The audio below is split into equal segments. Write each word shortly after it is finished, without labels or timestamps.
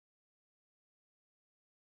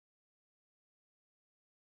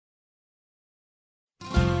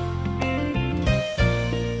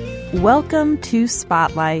Welcome to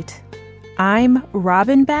Spotlight. I'm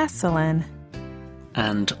Robin Basselin.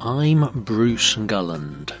 And I'm Bruce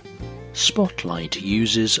Gulland. Spotlight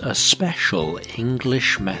uses a special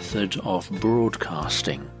English method of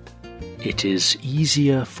broadcasting. It is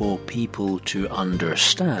easier for people to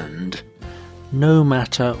understand, no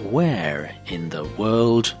matter where in the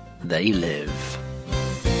world they live.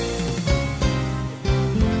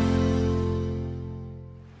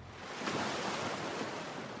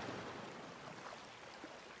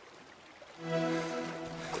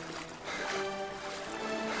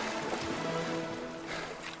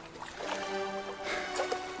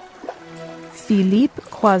 Philippe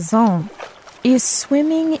Croizon is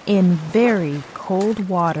swimming in very cold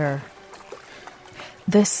water.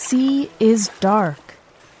 The sea is dark.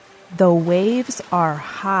 The waves are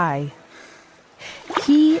high.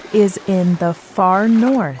 He is in the far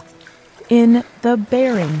north, in the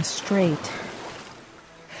Bering Strait.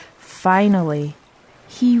 Finally,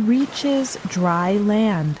 he reaches dry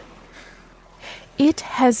land. It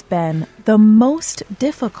has been the most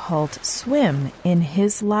difficult swim in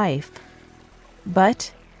his life.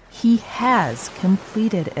 But he has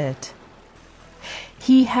completed it.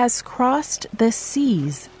 He has crossed the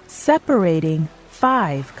seas separating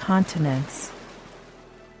 5 continents.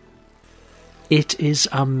 It is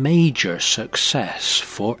a major success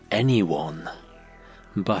for anyone,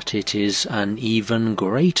 but it is an even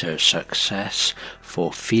greater success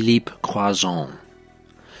for Philippe Croizon.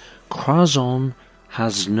 Croizon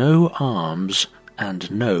has no arms and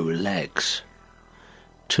no legs.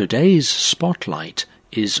 Today's spotlight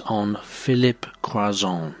is on Philippe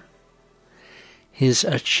Croizon. His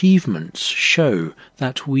achievements show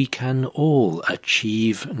that we can all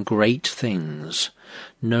achieve great things,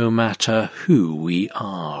 no matter who we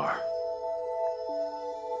are.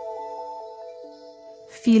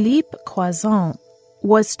 Philippe Croizon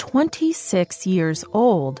was 26 years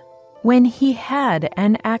old when he had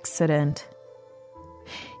an accident.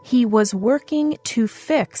 He was working to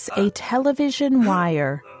fix a television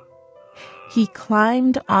wire. He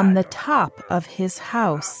climbed on the top of his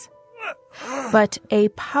house, but a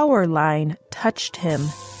power line touched him,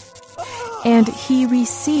 and he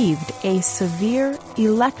received a severe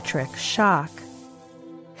electric shock.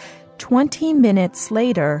 20 minutes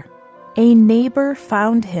later, a neighbor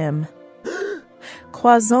found him.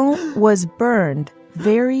 Croizon was burned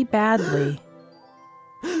very badly.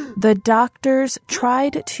 The doctors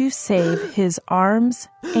tried to save his arms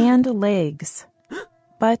and legs,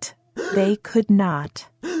 but they could not.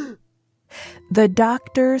 The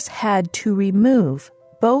doctors had to remove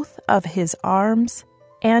both of his arms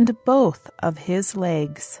and both of his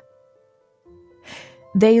legs.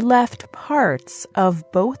 They left parts of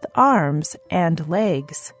both arms and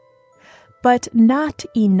legs, but not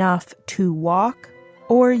enough to walk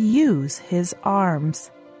or use his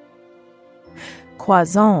arms.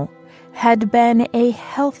 Croizon had been a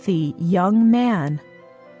healthy young man,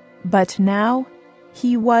 but now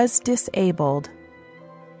he was disabled.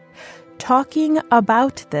 Talking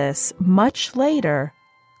about this much later,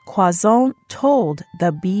 Croizon told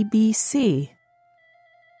the BBC,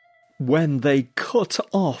 "When they cut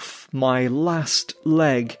off my last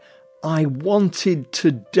leg, I wanted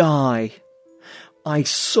to die. I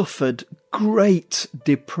suffered great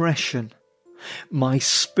depression. My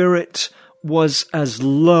spirit was as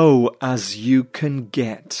low as you can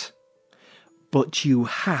get. But you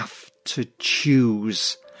have to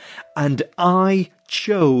choose, and I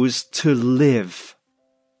chose to live."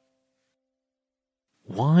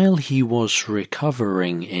 While he was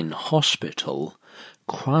recovering in hospital,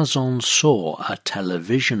 Croizon saw a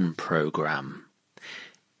television program.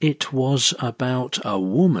 It was about a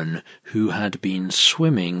woman who had been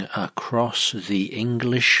swimming across the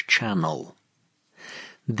English Channel.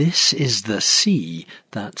 This is the sea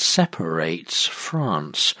that separates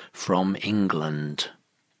France from England.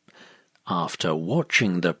 After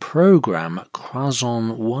watching the program,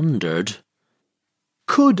 Croizon wondered,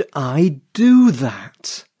 could I do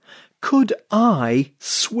that? Could I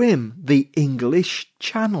swim the English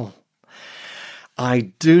Channel?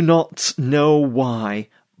 I do not know why,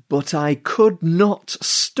 but I could not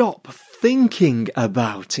stop thinking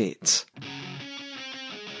about it.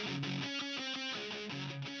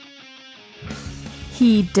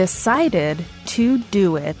 He decided to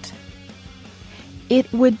do it.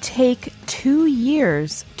 It would take 2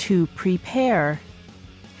 years to prepare,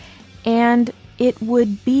 and it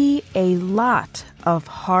would be a lot of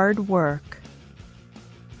hard work.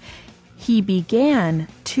 He began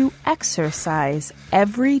to exercise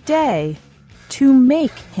every day to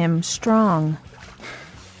make him strong.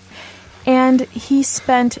 and he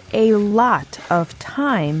spent a lot of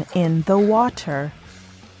time in the water.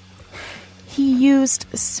 He used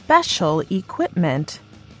special equipment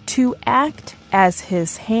to act as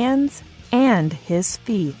his hands and his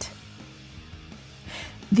feet.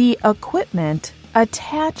 The equipment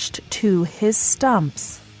attached to his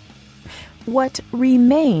stumps what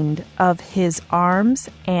remained of his arms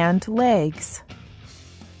and legs.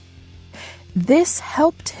 This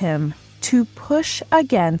helped him to push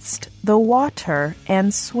against the water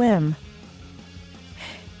and swim.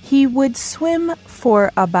 He would swim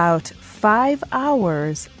for about 5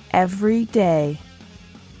 hours every day.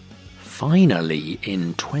 Finally,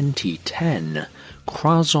 in 2010,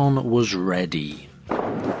 Croizon was ready.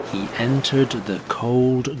 He entered the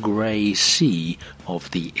cold grey sea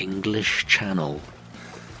of the English Channel.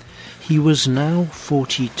 He was now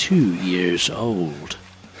 42 years old.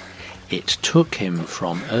 It took him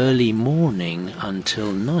from early morning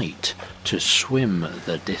until night to swim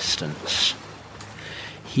the distance.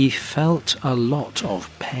 He felt a lot of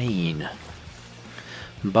pain,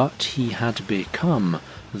 but he had become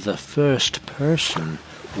the first person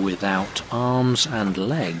without arms and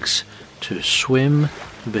legs to swim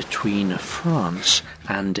between France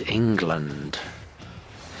and England.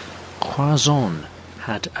 Croizon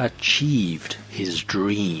had achieved his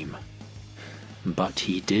dream. But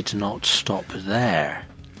he did not stop there.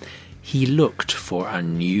 He looked for a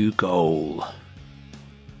new goal.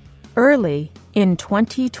 Early in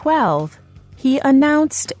 2012, he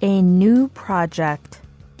announced a new project.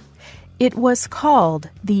 It was called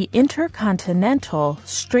the Intercontinental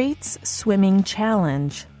Straits Swimming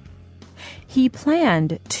Challenge. He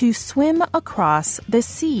planned to swim across the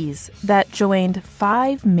seas that joined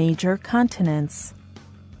 5 major continents.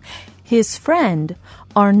 His friend,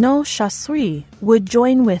 Arnaud Chassoury, would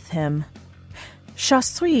join with him.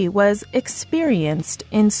 Chassoury was experienced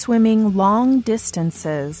in swimming long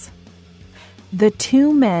distances. The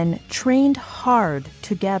 2 men trained hard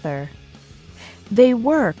together. They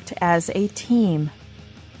worked as a team.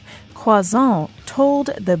 Croizon told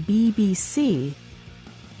the BBC,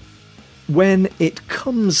 "When it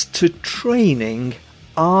comes to training,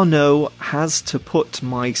 Arnaud has to put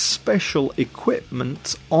my special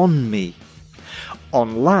equipment on me.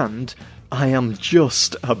 On land, I am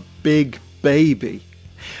just a big baby.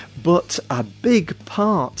 But a big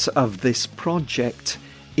part of this project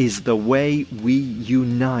is the way we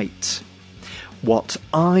unite. What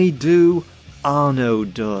I do, Arnaud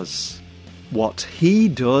does. What he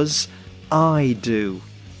does, I do.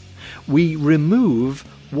 We remove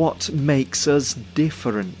what makes us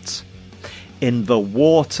different. In the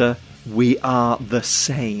water, we are the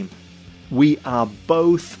same. We are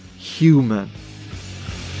both human."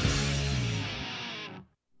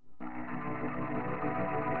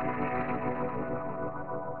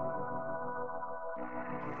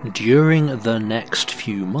 During the next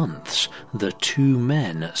few months, the 2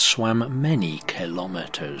 men swam many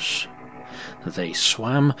kilometers. They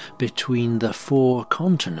swam between the 4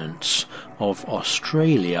 continents of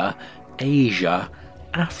Australia, Asia,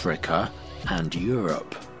 Africa, and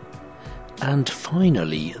Europe. And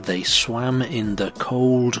finally they swam in the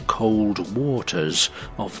cold, cold waters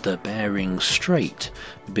of the Bering Strait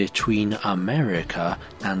between America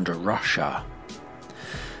and Russia.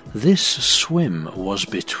 This swim was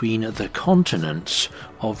between the continents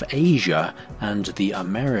of Asia and the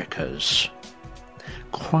Americas.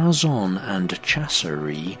 Croizon and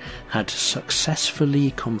Chassoury had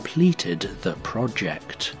successfully completed the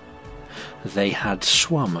project. They had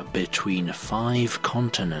swum between 5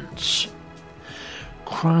 continents.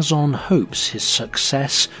 Croizon hopes his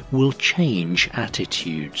success will change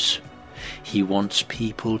attitudes. He wants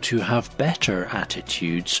people to have better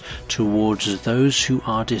attitudes towards those who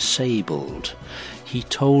are disabled. He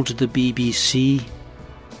told the BBC,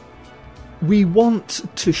 "We want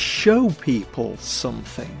to show people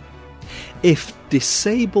something. If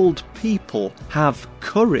disabled people have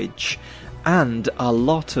courage and a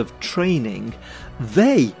lot of training,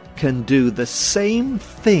 they can do the same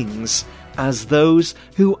things as those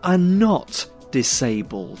who are not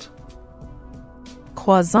disabled."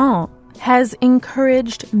 Croizon has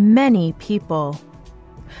encouraged many people,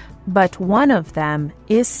 but one of them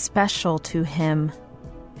is special to him.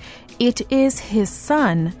 It is his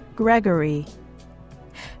son, Gregory.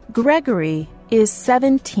 Gregory is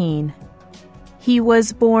 17. He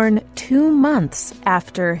was born 2 months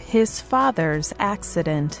after his father's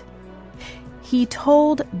accident. He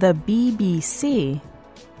told the BBC,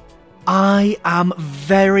 "I am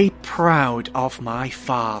very proud of my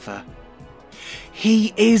father.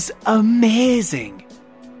 He is amazing.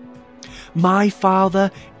 My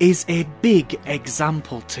father is a big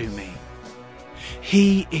example to me.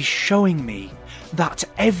 He is showing me that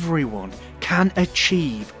everyone can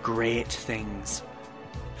achieve great things.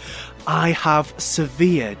 I have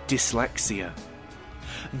severe dyslexia.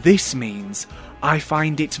 This means I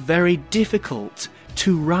find it very difficult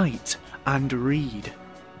to write and read.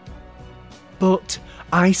 But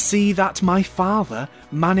I see that my father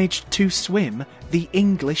managed to swim the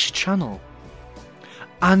English Channel.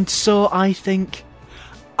 And so I think,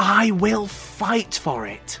 I will fight for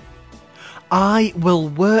it. I will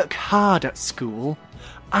work hard at school,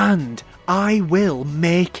 and I will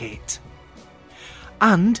make it.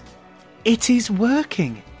 And it is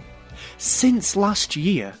working. Since last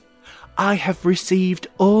year, I have received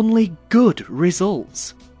only good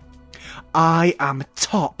results. I am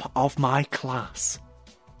top of my class.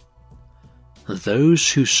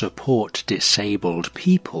 Those who support disabled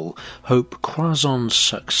people hope Croizon's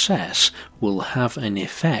success will have an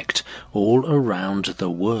effect all around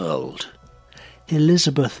the world.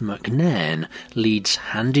 Elizabeth McNairn leads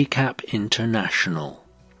Handicap International.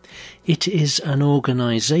 It is an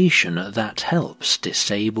organisation that helps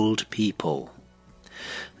disabled people.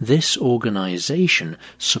 This organisation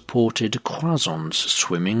supported Croizon's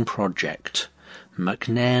swimming project.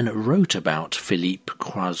 McNairn wrote about Philippe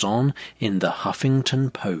Croizon in the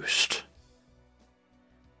Huffington Post.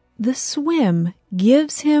 The swim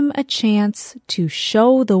gives him a chance to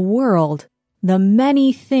show the world the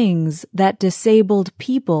many things that disabled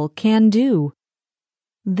people can do.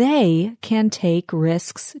 They can take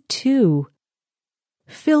risks too.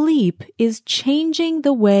 Philippe is changing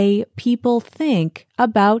the way people think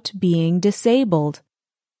about being disabled.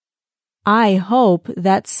 I hope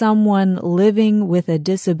that someone living with a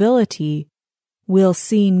disability will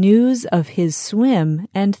see news of his swim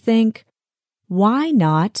and think, why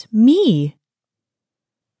not me?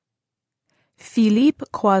 Philippe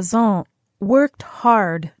Croizon worked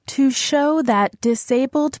hard to show that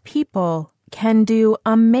disabled people can do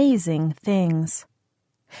amazing things.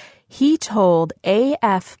 He told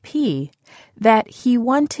AFP that he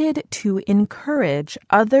wanted to encourage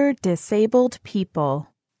other disabled people.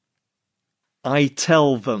 I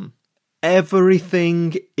tell them,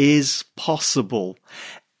 everything is possible.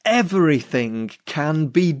 Everything can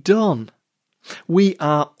be done. We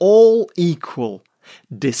are all equal,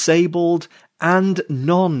 disabled and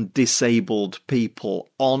non-disabled people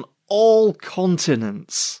on all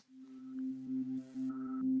continents.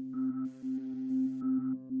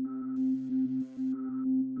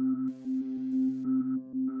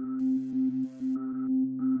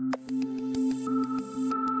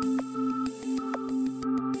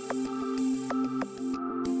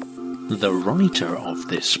 The writer of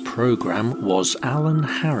this program was Alan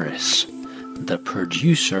Harris. The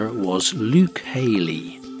producer was Luke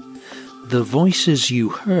Haley. The voices you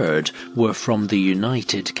heard were from the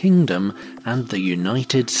United Kingdom and the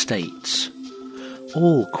United States.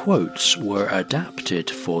 All quotes were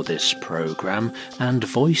adapted for this program and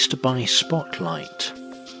voiced by Spotlight.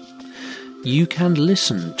 You can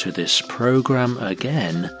listen to this program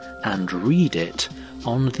again and read it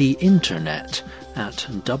on the internet at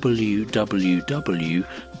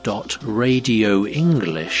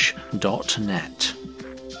www.radioenglish.net.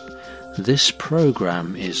 This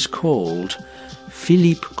program is called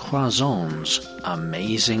Philippe Croizon's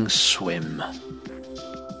Amazing Swim.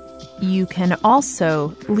 You can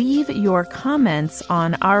also leave your comments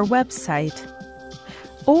on our website,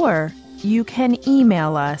 or you can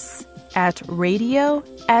email us at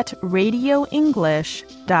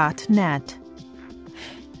radio@radioenglish.net.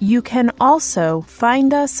 You can also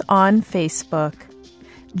find us on Facebook.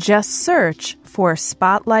 Just search for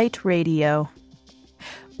Spotlight Radio.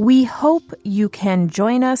 We hope you can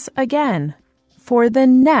join us again for the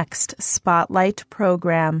next Spotlight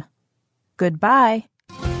program. Goodbye.